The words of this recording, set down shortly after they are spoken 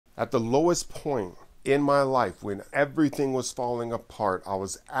At the lowest point in my life, when everything was falling apart, I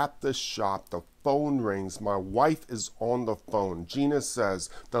was at the shop, the phone rings, my wife is on the phone. Gina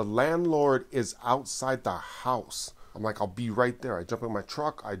says, the landlord is outside the house. I'm like, I'll be right there. I jump in my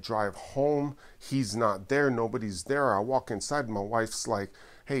truck, I drive home, he's not there, nobody's there. I walk inside, and my wife's like,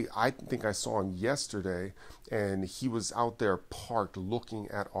 hey, I think I saw him yesterday, and he was out there parked looking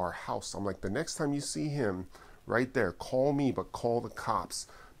at our house. I'm like, the next time you see him right there, call me, but call the cops,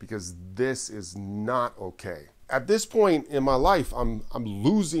 because this is not okay. At this point in my life, I'm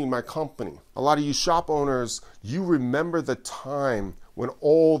losing my company. A lot of you shop owners, you remember the time when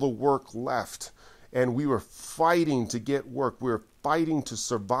all the work left and we were fighting to get work. We were fighting to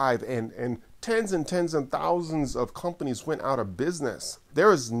survive, and tens and thousands of companies went out of business.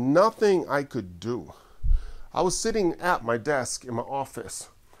 There is nothing I could do. I was sitting at my desk in my office.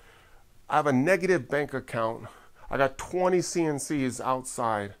 I have a negative bank account. I got 20 CNCs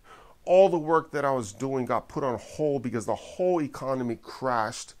outside. All the work that I was doing got put on hold because the whole economy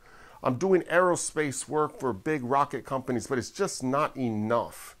crashed. I'm doing aerospace work for big rocket companies, but it's just not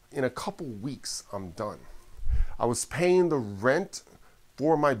enough. In a couple weeks, I'm done. I was paying the rent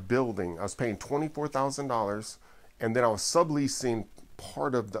for my building. I was paying $24,000, and then I was subleasing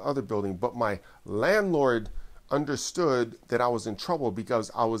part of the other building, but my landlord understood that I was in trouble because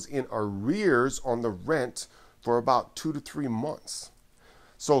I was in arrears on the rent for about 2 to 3 months.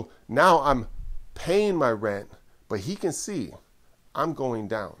 So now I'm paying my rent, but he can see I'm going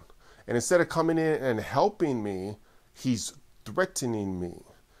down. And instead of coming in and helping me, he's threatening me.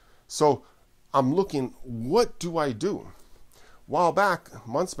 So I'm looking, what do I do? While back,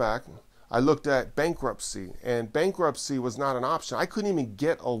 months back, I looked at bankruptcy, and bankruptcy was not an option. I couldn't even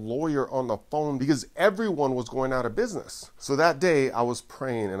get a lawyer on the phone because everyone was going out of business. So that day I was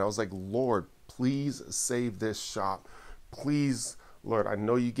praying, and I was like, Lord, please save this shop. Please, Lord, I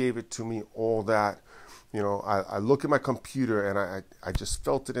know you gave it to me, all that. You know, I look at my computer and I just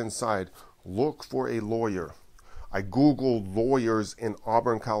felt it inside. Look for a lawyer. I Googled lawyers in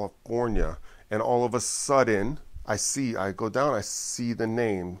Auburn, California, and all of a sudden I go down, I see the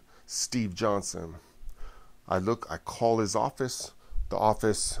name Steve Johnson. I call his office. The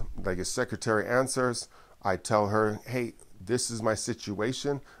office, like his secretary answers. I tell her, hey, this is my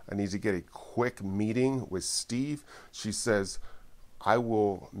situation. I need to get a quick meeting with Steve. She says, I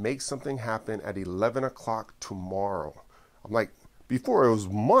will make something happen at 11 o'clock tomorrow. I'm like, before it was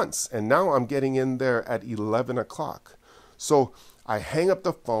months, and now I'm getting in there at 11 o'clock. So I hang up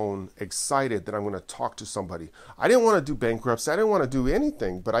the phone, excited that I'm going to talk to somebody. I didn't want to do bankruptcy. I didn't want to do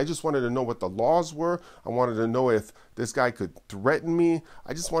anything, but I just wanted to know what the laws were. I wanted to know if this guy could threaten me.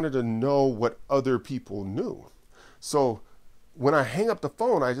 I just wanted to know what other people knew. So when I hang up the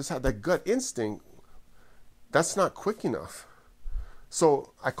phone, I just had that gut instinct. That's not quick enough.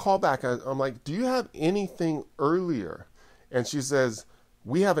 So I call back. I'm like, do you have anything earlier? And she says,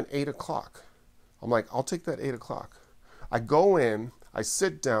 we have an 8 o'clock. I'm like, I'll take that 8 o'clock. I go in, I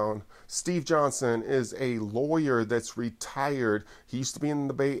sit down. Steve Johnson is a lawyer that's retired. He used to be in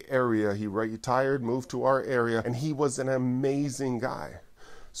the Bay Area. He retired, moved to our area, and he was an amazing guy.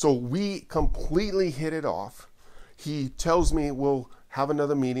 So we completely hit it off. He tells me we'll have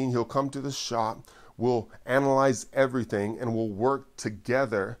another meeting. He'll come to the shop. We'll analyze everything, and we'll work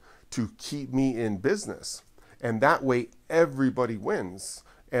together to keep me in business. And that way, everybody wins.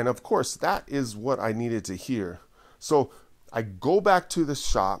 And of course, that is what I needed to hear. So I go back to the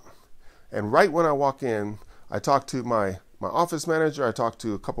shop, and right when I walk in, I talk to my office manager. I talk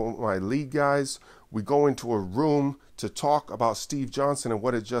to a couple of my lead guys. We go into a room to talk about Steve Johnson and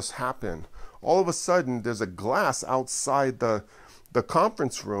what had just happened. All of a sudden, there's a glass outside the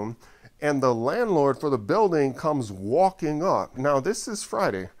conference room, and the landlord for the building comes walking up. Now, this is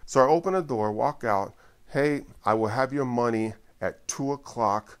Friday. So I open the door, walk out. Hey, I will have your money at 2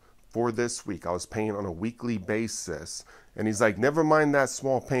 o'clock for this week. I was paying on a weekly basis. And he's like, never mind that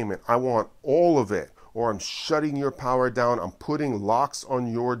small payment. I want all of it, or I'm shutting your power down. I'm putting locks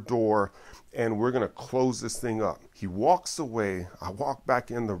on your door, and we're going to close this thing up. He walks away. I walk back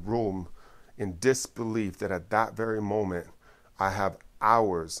in the room in disbelief that at that very moment, I have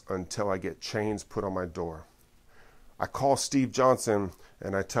hours until I get chains put on my door. I call Steve Johnson,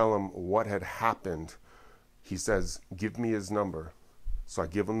 and I tell him what had happened. He says, give me his number. So I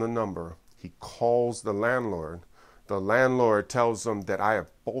give him the number. He calls the landlord. The landlord tells him that I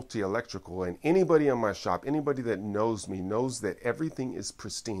have faulty electrical, and anybody in my shop, anybody that knows me, knows that everything is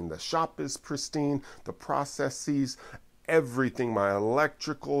pristine. The shop is pristine, the processes, everything, my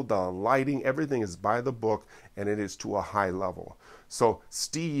electrical, the lighting, everything is by the book, and it is to a high level. So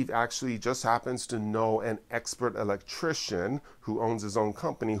Steve actually just happens to know an expert electrician who owns his own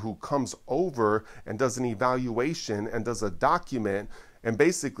company, who comes over and does an evaluation and does a document and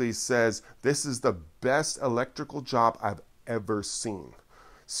basically says, this is the best electrical job I've ever seen.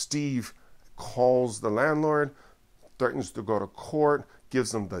 Steve calls the landlord, threatens to go to court,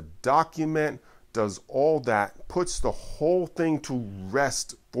 gives him the document, does all that, puts the whole thing to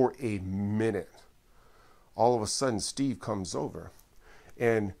rest for a minute. All of a sudden, Steve comes over.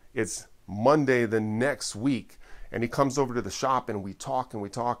 And it's Monday the next week, and he comes over to the shop, and we talk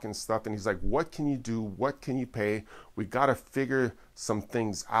and stuff, and he's like, what can you do? What can you pay? We got to figure some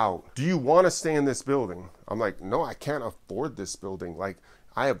things out. Do you want to stay in this building? I'm like, no, I can't afford this building. Like,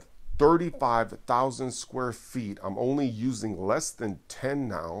 I have 35,000 square feet. I'm only using less than 10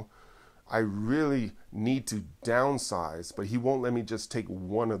 now. I really need to downsize, but he won't let me just take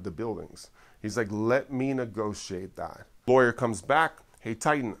one of the buildings. He's like, let me negotiate that. Lawyer comes back. Hey,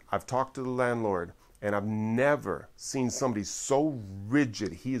 Titan, I've talked to the landlord, and I've never seen somebody so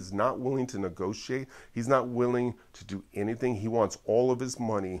rigid. He is not willing to negotiate. He's not willing to do anything. He wants all of his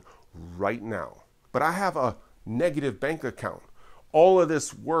money right now. But I have a negative bank account. All of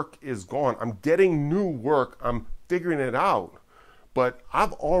this work is gone. I'm getting new work. I'm figuring it out. But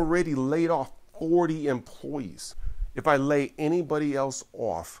I've already laid off 40 employees. If I lay anybody else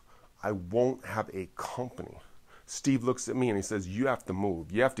off, I won't have a company. Steve looks at me and he says, you have to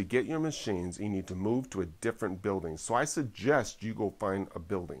move. You have to get your machines. You need to move to a different building. So I suggest you go find a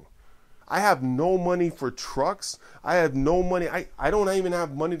building. I have no money for trucks. I have no money. I don't even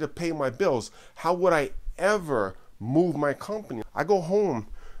have money to pay my bills. How would I ever move my company? I go home,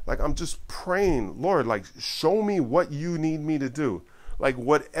 like I'm just praying, Lord, like show me what you need me to do. Like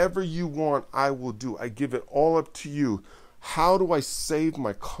whatever you want, I will do. I give it all up to you. How do I save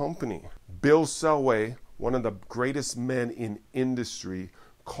my company? Bill Selway, one of the greatest men in industry,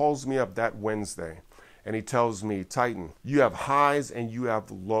 calls me up that Wednesday and he tells me, Titan, you have highs and you have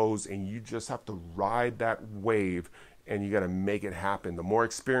lows and you just have to ride that wave and you got to make it happen. The more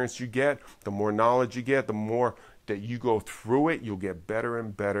experience you get, the more knowledge you get, the more that you go through it, you'll get better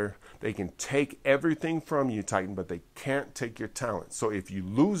and better. They can take everything from you, Titan, but they can't take your talent. So if you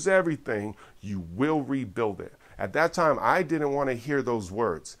lose everything, you will rebuild it. At that time, I didn't want to hear those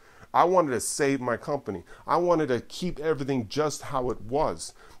words. I wanted to save my company. I wanted to keep everything just how it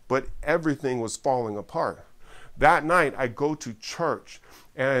was, but everything was falling apart. That night, I go to church,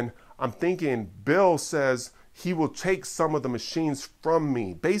 and I'm thinking, Bill says he will take some of the machines from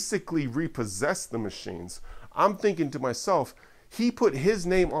me, basically repossess the machines. I'm thinking to myself, he put his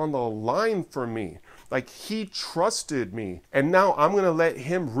name on the line for me. Like he trusted me, and now I'm going to let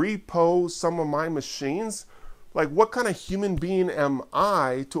him repo some of my machines? Like, what kind of human being am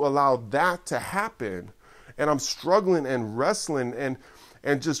I to allow that to happen? And I'm struggling and wrestling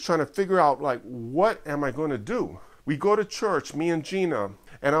and just trying to figure out, like, what am I going to do? We go to church, me and Gina,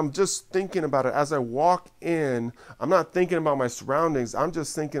 and I'm just thinking about it. As I walk in, I'm not thinking about my surroundings. I'm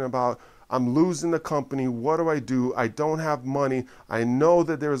just thinking about, I'm losing the company. What do? I don't have money. I know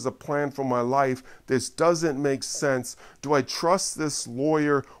that there is a plan for my life. This doesn't make sense. Do I trust this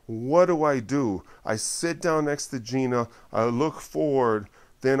lawyer? What do? I sit down next to Gina. I look forward.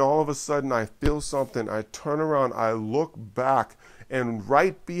 Then all of a sudden I feel something. I turn around. I look back. And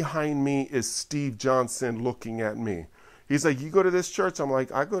right behind me is Steve Johnson looking at me. He's like, you go to this church? I'm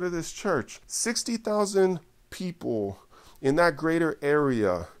like, I go to this church. 60,000 people in that greater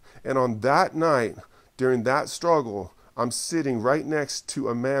area. And on that night, during that struggle, I'm sitting right next to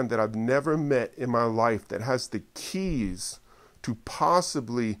a man that I've never met in my life that has the keys to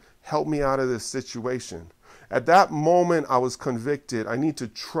possibly help me out of this situation. At that moment, I was convicted. I need to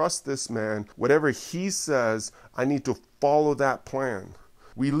trust this man. Whatever he says, I need to follow that plan.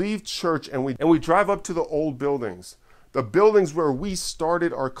 We leave church and we drive up to the old buildings. The buildings where we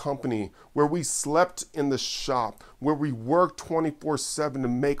started our company, where we slept in the shop, where we worked 24/7 to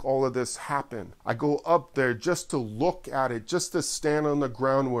make all of this happen. I go up there just to look at it, just to stand on the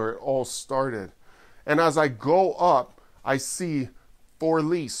ground where it all started. And as I go up, I see for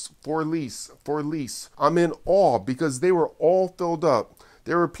lease. I'm in awe because they were all filled up.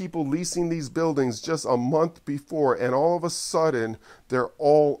 There were people leasing these buildings just a month before, and all of a sudden, they're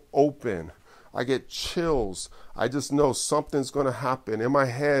all open. I get chills. I just know something's going to happen. In my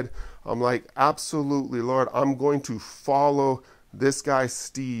head, I'm like, absolutely, Lord, I'm going to follow this guy,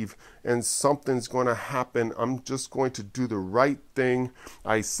 Steve, and something's going to happen. I'm just going to do the right thing.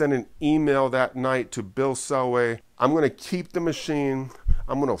 I sent an email that night to Bill Selway. I'm going to keep the machine.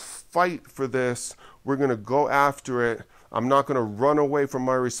 I'm going to fight for this. We're going to go after it. I'm not going to run away from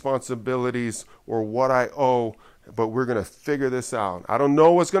my responsibilities or what I owe, but we're going to figure this out. I don't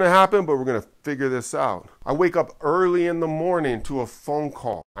know what's going to happen, but we're going to figure this out. I wake up early in the morning to a phone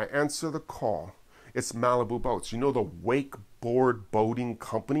call. I answer the call. It's Malibu Boats. You know the wakeboard boating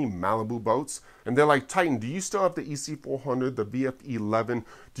company, Malibu Boats? And they're like, Titan, do you still have the EC400, the VF11?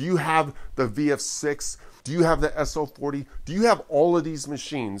 Do you have the VF6? Do you have the SO40? Do you have all of these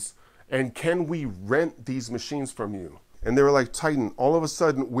machines? And can we rent these machines from you? And they were like, Titan, all of a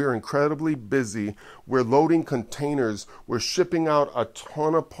sudden, we're incredibly busy. We're loading containers. We're shipping out a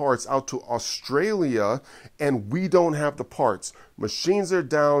ton of parts out to Australia, and we don't have the parts. Machines are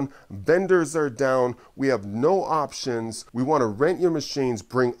down. Vendors are down. We have no options. We want to rent your machines,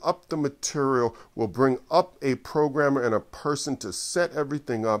 bring up the material. We'll bring up a programmer and a person to set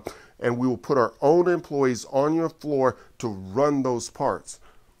everything up, and we will put our own employees on your floor to run those parts.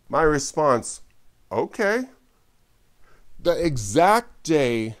 My response, okay. The exact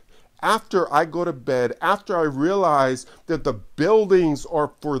day after I go to bed, after I realize that the buildings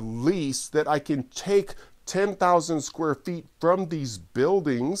are for lease, that I can take 10,000 square feet from these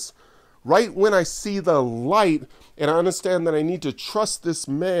buildings, right when I see the light and I understand that I need to trust this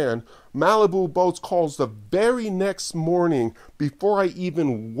man, Malibu Boats calls the very next morning before I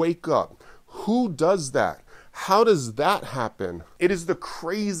even wake up. Who does that? How does that happen? It is the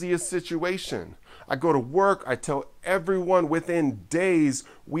craziest situation. I go to work, I tell everyone within days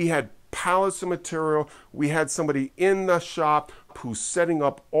we had pallets of material, we had somebody in the shop who's setting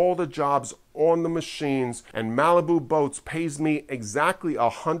up all the jobs on the machines, and Malibu Boats pays me exactly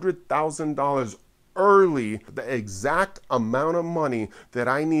 $100,000 early, the exact amount of money that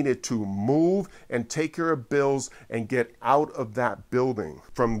I needed to move and take care of bills and get out of that building.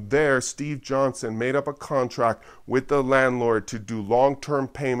 From there, Steve Johnson made up a contract with the landlord to do long-term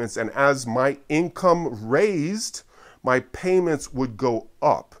payments, and as my income raised, my payments would go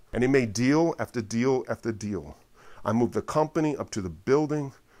up. And he made deal after deal after deal. I moved the company up to the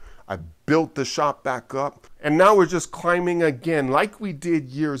building. I built the shop back up, and now we're just climbing again like we did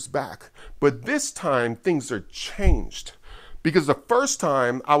years back. But this time, things are changed. Because the first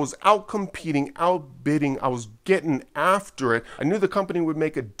time I was out competing, outbidding, I was getting after it. I knew the company would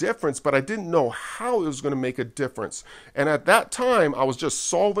make a difference, but I didn't know how it was going to make a difference. And at that time, I was just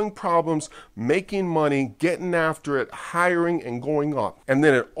solving problems, making money, getting after it, hiring, and going up. And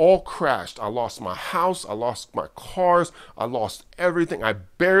then it all crashed. I lost my house, I lost my cars, I lost everything. I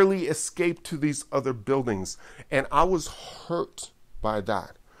barely escaped to these other buildings. And I was hurt by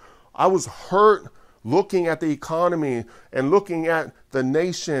that. I was hurt looking at the economy and looking at the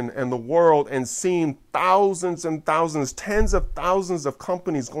nation and the world and seeing thousands and thousands, tens of thousands of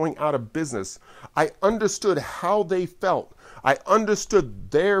companies going out of business. I understood how they felt. I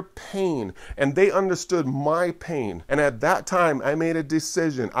understood their pain, and they understood my pain. And at that time, I made a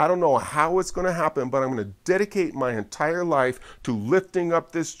decision. I don't know how it's going to happen, but I'm going to dedicate my entire life to lifting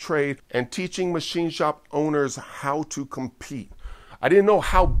up this trade and teaching machine shop owners how to compete. I didn't know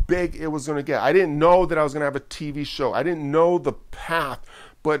how big it was going to get. I didn't know that I was going to have a TV show. I didn't know the path,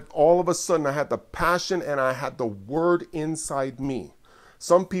 but all of a sudden I had the passion and I had the word inside me.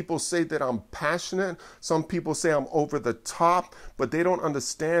 Some people say that I'm passionate. Some people say I'm over the top, but they don't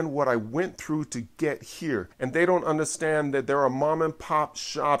understand what I went through to get here. And they don't understand that there are mom and pop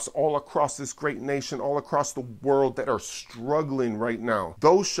shops all across this great nation, all across the world that are struggling right now.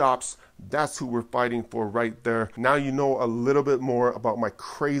 Those shops, that's who we're fighting for right there. Now you know a little bit more about my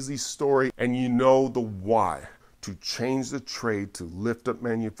crazy story, and you know the why. To change the trade, to lift up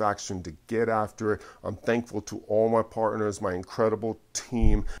manufacturing, to get after it. I'm thankful to all my partners, my incredible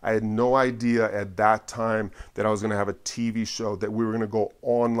team. I had no idea at that time that I was going to have a TV show, that we were going to go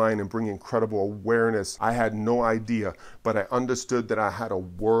online and bring incredible awareness. I had no idea, but I understood that I had a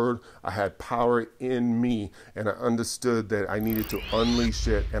word, I had power in me, and I understood that I needed to unleash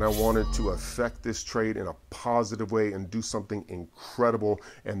it, and I wanted to affect this trade in a positive way and do something incredible,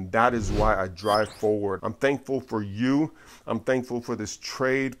 and that is why I drive forward. I'm thankful for you. I'm thankful for this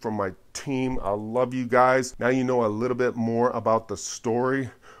trade, for my team. I love you guys. Now you know a little bit more about the story.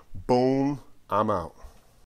 Boom, I'm out.